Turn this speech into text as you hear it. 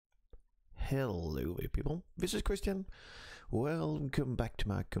Hello people, this is Christian. Welcome back to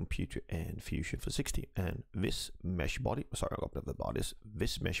my computer and Fusion for 60 and this mesh body, sorry I opened the bodies,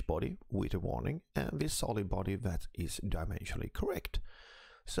 this mesh body with a warning and this solid body that is dimensionally correct.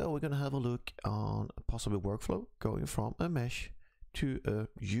 So we're going to have a look on a possible workflow going from a mesh to a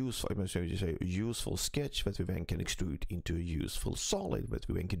useful sketch that we then can extrude into a useful solid that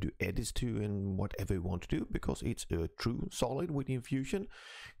we then can do edits to and whatever we want to do, because it's a true solid within Fusion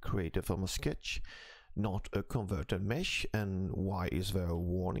created from a sketch, not a converted mesh. And why is there a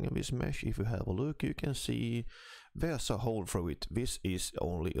warning of this mesh? If you have a look, you can see there's a hole through it. This is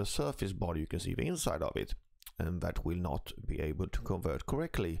only a surface body, you can see the inside of it, and that will not be able to convert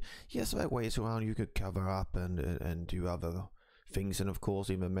correctly. Yes, there are ways around. You could cover up and do other things, and of course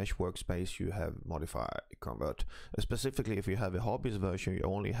in the mesh workspace you have modify convert. Specifically if you have a hobbyist version, you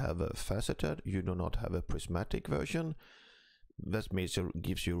only have a faceted, you do not have a prismatic version. That means it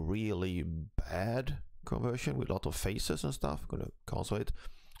gives you really bad conversion with a lot of faces and stuff. I'm gonna cancel it.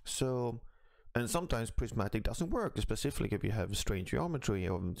 So, and sometimes prismatic doesn't work, specifically if you have strange geometry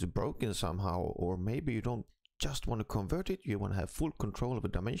or it's broken somehow, or maybe you don't just want to convert it, you want to have full control of the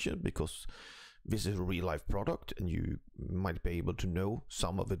dimension, because this is a real life product and you might be able to know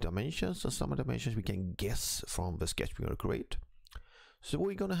some of the dimensions, and some of the dimensions we can guess from the sketch we're going to create. So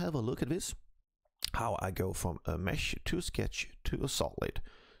we're going to have a look at this, how I go from a mesh to a sketch to a solid.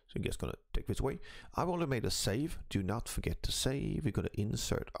 So I'm just going to take this away. I've already made a save. Do not forget to save. We're going to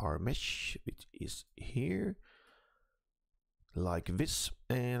insert our mesh, which is here like this,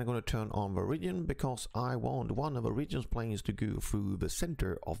 and I'm going to turn on the region because I want one of the region's planes to go through the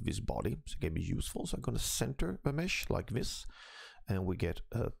center of this body, so it can be useful. So I'm going to center the mesh like this, and we get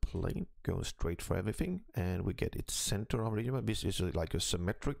a plane going straight for everything, and we get its center of region. This is like a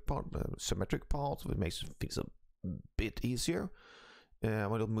symmetric part, so it makes things a bit easier. I'm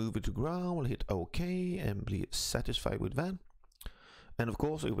going to move it to ground, we'll hit OK and be satisfied with that. And of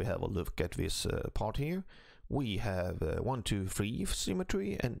course, if we have a look at this part here, we have 1, 2, 3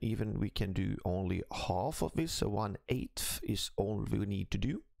 symmetry, and even we can do only half of this, so 1/8 is all we need to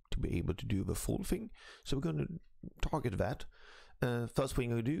do to be able to do the full thing. So we're going to target that. First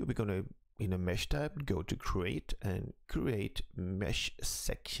thing we do, we're going to, in a mesh tab, go to create and create mesh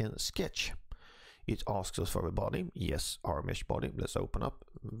section sketch. It asks us for a body. Yes, our mesh body. Let's open up.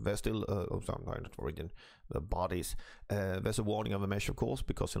 There's still sorry, not origin, the bodies. There's a warning of a mesh, of course,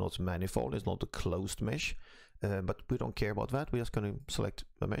 because it's manifold. It's not a closed mesh, but we don't care about that. We're just going to select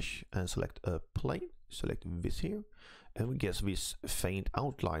the mesh and select a plane. Select this here, and we get this faint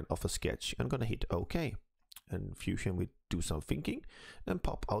outline of a sketch. I'm going to hit OK, and Fusion will do some thinking and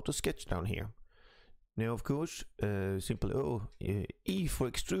pop out a sketch down here. Now, of course, simply E for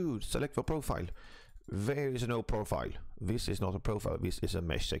extrude, select for profile. There is no profile. This is not a profile. This is a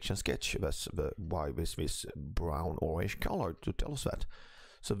mesh section sketch. That's why this brown orange color to tell us that.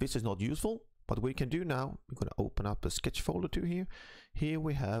 So this is not useful. What we can do now, we're going to open up a sketch folder to here. Here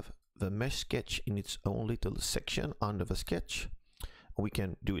we have the mesh sketch in its own little section under the sketch. We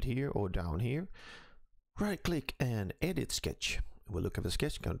can do it here or down here. Right click and edit sketch. We'll look at the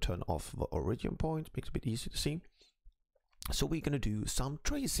sketch, going to turn off the origin point, makes it a bit easier to see. So we're going to do some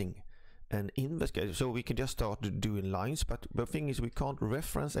tracing, and in the sketch, so we can just start doing lines, but the thing is we can't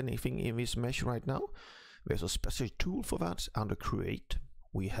reference anything in this mesh right now. There's a special tool for that. Under create,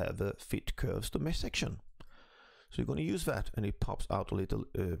 we have a fit curves to mesh section. So we're going to use that, and it pops out a little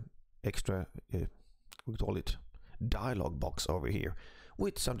extra, we call it dialog box over here,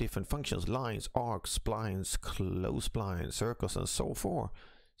 with some different functions: lines, arcs, splines, close splines, circles, and so forth.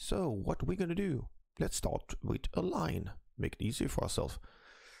 So what we're going to do, let's start with a line, make it easier for ourselves.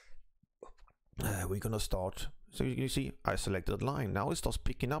 We're going to start, so you can see I selected line. Now it starts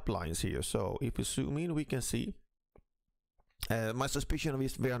picking up lines here. So if we zoom in, we can see my suspicion of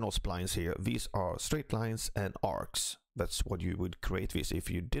is there are no splines here. These are straight lines and arcs. That's what you would create this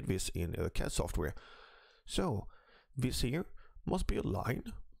if you did this in CAD software. So this here must be a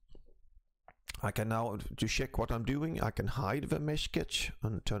line. I can now, to check what I'm doing, I can hide the mesh sketch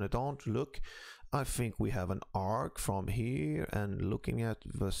and turn it on to look. I think we have an arc from here, and looking at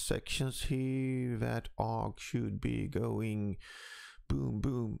the sections here, that arc should be going boom,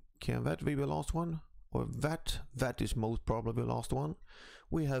 boom. Can that be the last one? Or that is most probably the last one.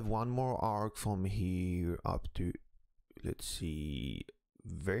 We have one more arc from here up to, let's see,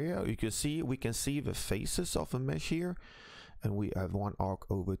 there. You can see, we can see the faces of the mesh here. And we have one arc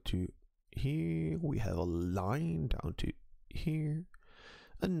over to here. We have a line down to here.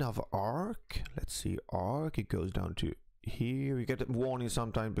 Another arc. Let's see, arc. It goes down to here. You get a warning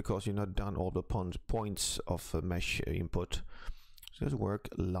sometimes because you're not done all the points of mesh input. So let's work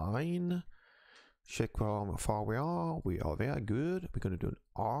line. Check how far we are. We are very good. We're going to do an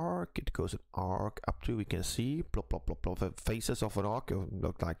arc. It goes an arc up to, we can see, plop, plop, plop, plop. The faces of an arc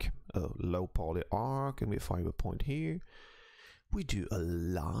look like a low poly arc, and we find a point here. We do a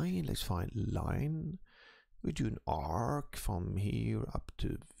line. Let's find line. We do an arc from here up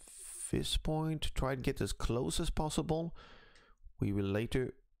to this point. Try and get as close as possible. We will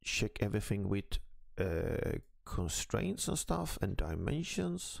later check everything with constraints and stuff and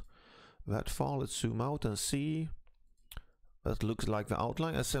dimensions. That far, let's zoom out and see. That looks like the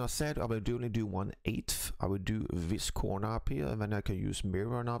outline. As I said, I will only do 1/8. I will do this corner up here, and then I can use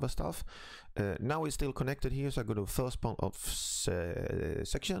mirror and other stuff. Now it's still connected here, so I go to the first part of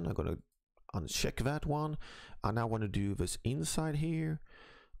section. I'm going to uncheck that one, and I want to do this inside here.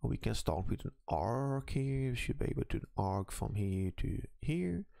 We can start with an arc here. We should be able to do an arc from here to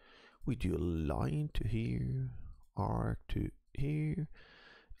here. We do a line to here, arc to here,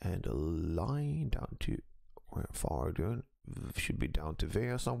 and a line down to where far doing, should be down to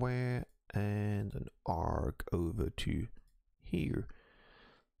there somewhere, and an arc over to here.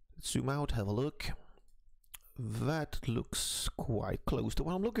 Zoom out, have a look. That looks quite close to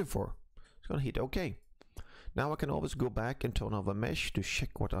what I'm looking for. It's gonna hit OK. Now I can always go back and turn on the mesh to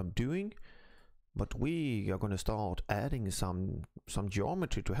check what I'm doing, but we are going to start adding some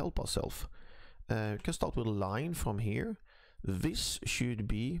geometry to help ourselves. We can start with a line from here. This should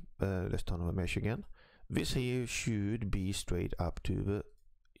be, let's turn on the mesh again. This here should be straight up to the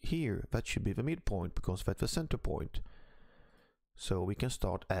here. That should be the midpoint because that's the center point. So we can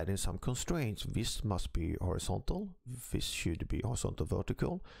start adding some constraints. This must be horizontal. This should be horizontal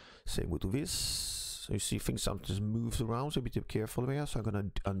vertical. Same with this. So you see things sometimes moves around, so be careful there. So I'm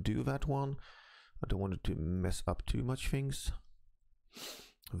going to undo that one. I don't want it to mess up too much things.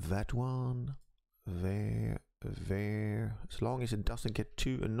 That one. There. As long as it doesn't get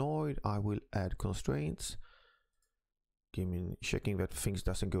too annoyed, I will add constraints. Checking that things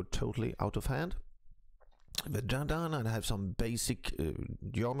doesn't go totally out of hand. But done, and I have some basic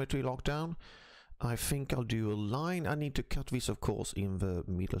geometry locked down. I think I'll do a line. I need to cut this, of course, in the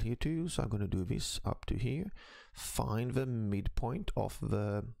middle here too. So I'm going to do this up to here. Find the midpoint of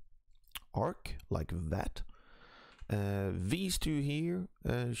the arc like that. These two here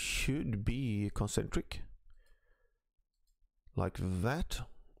should be concentric. Like that.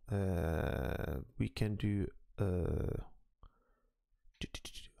 We can do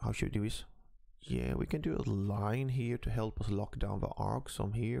how should we do this? Yeah, we can do a line here to help us lock down the arcs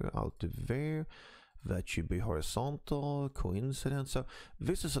from here out to there. That should be horizontal, coincidence. So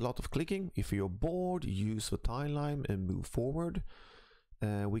this is a lot of clicking. If you're bored, use the timeline and move forward.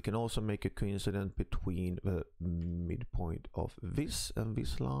 We can also make a coincidence between the midpoint of this and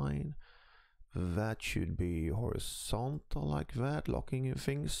this line. That should be horizontal like that, locking in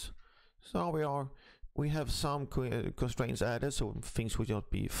things. So we have some constraints added, so things will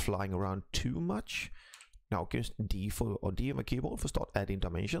not be flying around too much. Now just D on the keyboard for start adding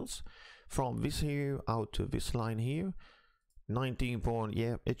dimensions. From this here out to this line here, 19 point,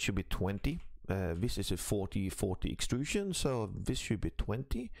 yeah, it should be 20. This is a 40-40 extrusion, so this should be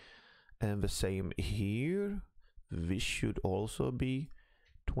 20. And the same here. This should also be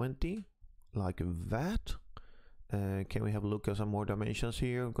 20, like that. Can we have a look at some more dimensions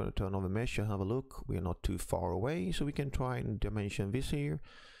here? I'm going to turn on the mesh and have a look. We are not too far away, so we can try and dimension this here.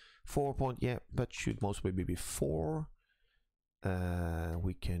 4 point, yeah, that should most probably be 4.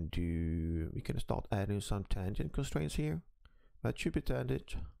 We can start adding some tangent constraints here. That should be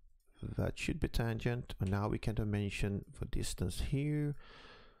tangent. That should be tangent. And now we can dimension the distance here.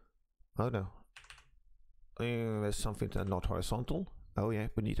 Oh no. There's something that's not horizontal. Oh yeah,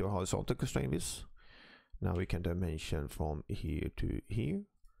 we need to horizontal constrain this. Now we can dimension from here to here.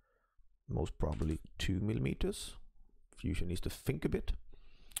 Most probably 2 millimeters. Fusion needs to think a bit.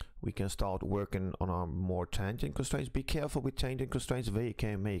 We can start working on our more tangent constraints. Be careful with tangent constraints. They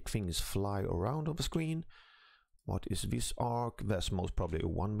can make things fly around on the screen. What is this arc? That's most probably a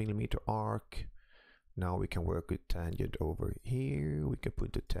 1 millimeter arc. Now we can work with tangent over here. We can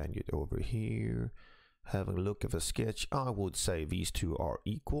put the tangent over here. Having a look at the sketch, I would say these two are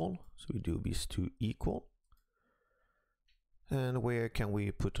equal. So we do these two equal. And where can we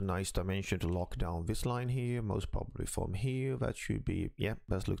put a nice dimension to lock down this line here? Most probably from here. That should be, yeah,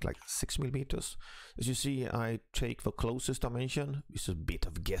 that looks like 6 millimeters. As you see, I take the closest dimension. It's a bit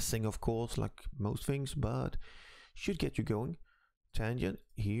of guessing, of course, like most things, but should get you going. Tangent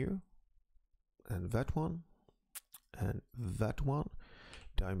here, and that one, and that one.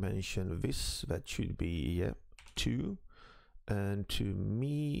 Dimension this, that should be, yeah, 2. And to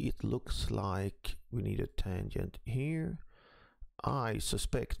me, it looks like we need a tangent here. I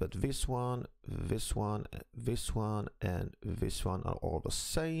suspect that this one, this one, this one, and this one are all the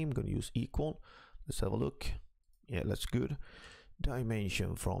same. I'm going to use equal. Let's have a look. Yeah, that's good.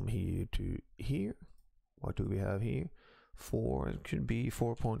 Dimension from here to here. What do we have here? 4, it should be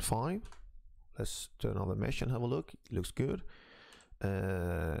 4.5. Let's turn on the mesh and have a look. It looks good.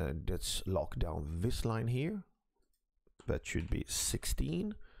 Let's lock down this line here. That should be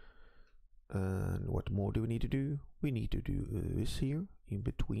 16. And what more do we need to do? We need to do this here in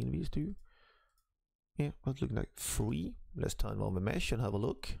between these two. Yeah, that's looking like 3. Let's turn on the mesh and have a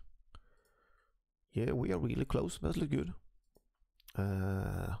look. Yeah, we are really close. That looks good.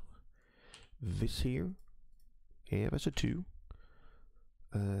 This here. Yeah, that's a 2.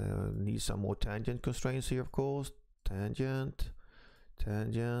 Need some more tangent constraints here, of course. Tangent,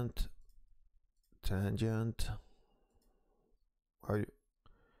 tangent, tangent. Are you?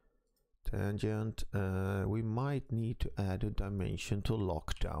 Tangent. We might need to add a dimension to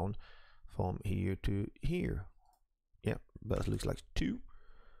lock down from here to here. Yeah, that looks like 2.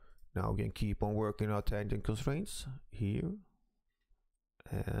 Now we can keep on working our tangent constraints here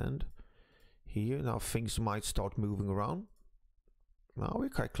and here. Now things might start moving around. Now we're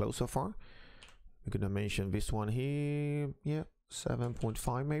quite close so far. We're gonna mention this one here. Yeah,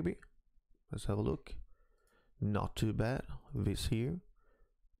 7.5 maybe. Let's have a look. Not too bad. This here.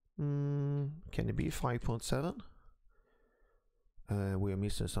 Can it be 5.7? We are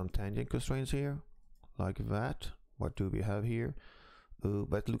missing some tangent constraints here, like that. What do we have here?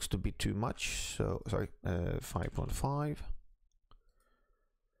 That looks to be too much. So sorry, 5.5.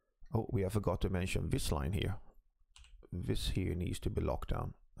 Oh, we have forgot to mention this line here. This here needs to be locked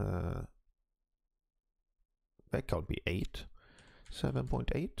down. That can't be 8.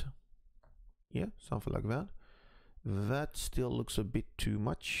 7.8. Yeah, something like that. That still looks a bit too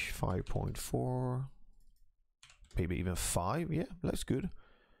much. 5.4. Maybe even 5. Yeah, that's good.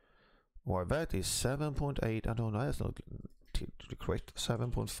 Or that is 7.8. I don't know. That's not correct.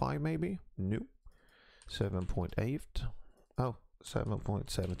 7.5 maybe? No. 7.8. Oh,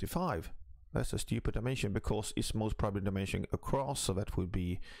 7.75. That's a stupid dimension because it's most probably dimension across, so that would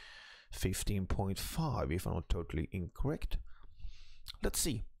be 15.5 if I'm not totally incorrect. Let's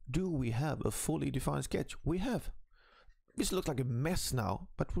see. Do we have a fully defined sketch? We have. This looks like a mess now,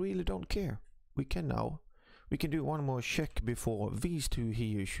 but we really don't care. We can do one more check before these two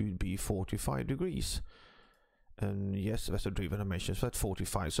here should be 45 degrees. And yes, that's a driven dimension, so that's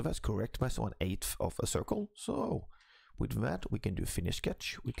 45, so that's correct. That's 1/8 of a circle. So with that, we can do finish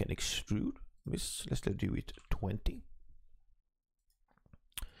sketch. We can extrude this. Let's do it 20.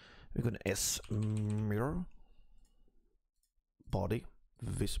 We're going to S mirror body,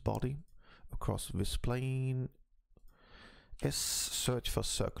 this body across this plane. S search for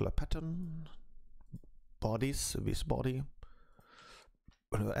circular pattern. Bodies, this body.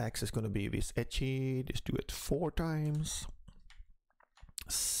 The X is going to be this edgy. Just do it 4 times.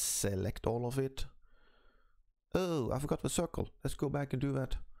 Select all of it. Oh, I forgot the circle. Let's go back and do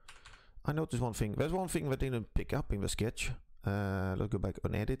that. I noticed one thing. There's one thing that didn't pick up in the sketch. Let's go back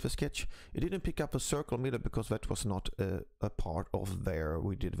and edit the sketch. It didn't pick up a circle middle because that was not a part of there.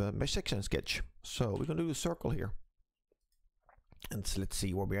 We did the mesh section sketch. So we're going to do a circle here. And so let's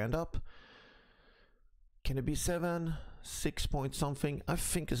see where we end up. Can it be 7? 6 point something? I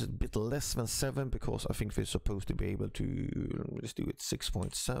think it's a bit less than 7 because I think we're supposed to be able to, let's do it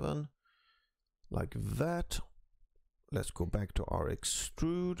 6.7 like that. Let's go back to our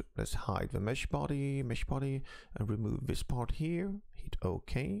extrude. Let's hide the mesh body, and remove this part here. Hit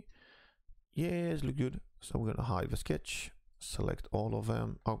OK. Yes, look good. So we're gonna hide the sketch. Select all of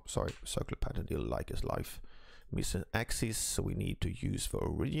them. Oh, sorry, circular pattern didn't like his life. Missing axis, so we need to use the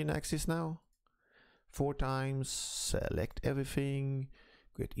origin axis now. 4 times. Select everything.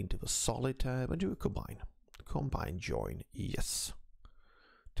 Get into the solid tab and do a combine. Combine join. Yes.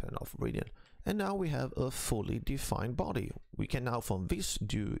 Turn off origin. And now we have a fully defined body. We can now from this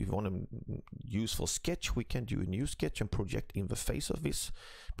do, if you want a useful sketch, we can do a new sketch and project in the face of this.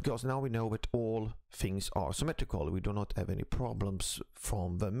 Because now we know that all things are symmetrical. We do not have any problems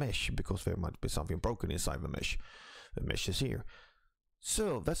from the mesh because there might be something broken inside the mesh. The mesh is here.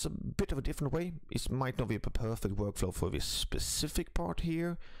 So that's a bit of a different way. It might not be a perfect workflow for this specific part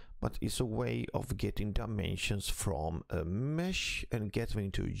here, but it's a way of getting dimensions from a mesh and getting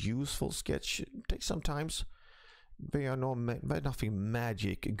into a useful sketch. It takes some time. There's nothing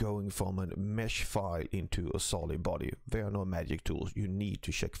magic going from a mesh file into a solid body. There are no magic tools. You need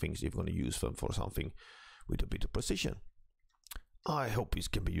to check things if you're going to use them for something with a bit of precision. I hope this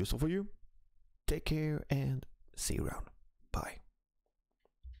can be useful for you. Take care and see you around. Bye.